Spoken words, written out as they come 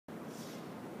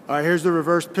All right, here's the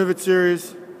reverse pivot series.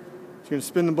 He's going to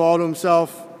spin the ball to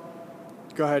himself.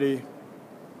 Go ahead, E.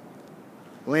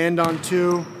 Land on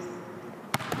 2.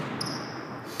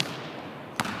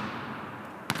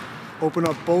 Open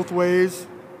up both ways.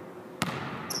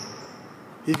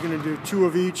 He's going to do 2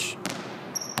 of each.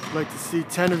 I'd like to see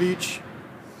 10 of each.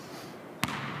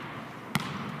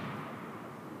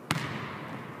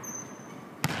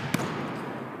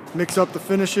 Mix up the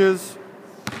finishes.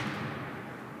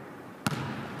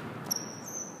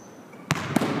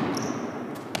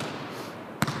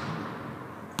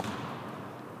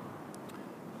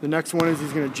 The next one is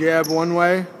he's going to jab one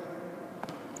way,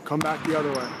 come back the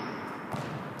other way.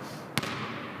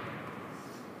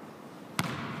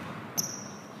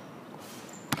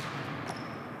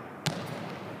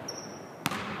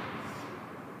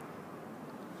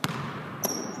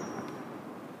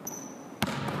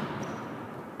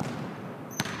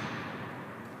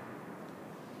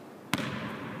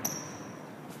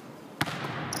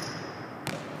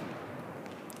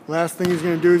 Last thing he's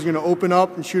going to do is going to open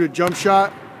up and shoot a jump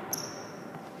shot.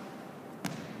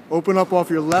 Open up off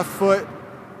your left foot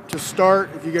to start.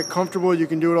 If you get comfortable, you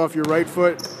can do it off your right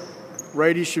foot.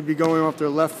 Righties should be going off their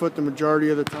left foot the majority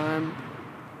of the time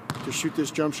to shoot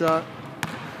this jump shot.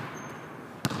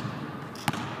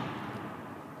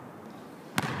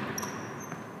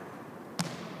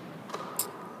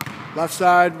 Left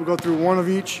side, we'll go through 1 of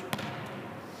each.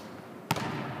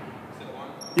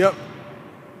 Yep.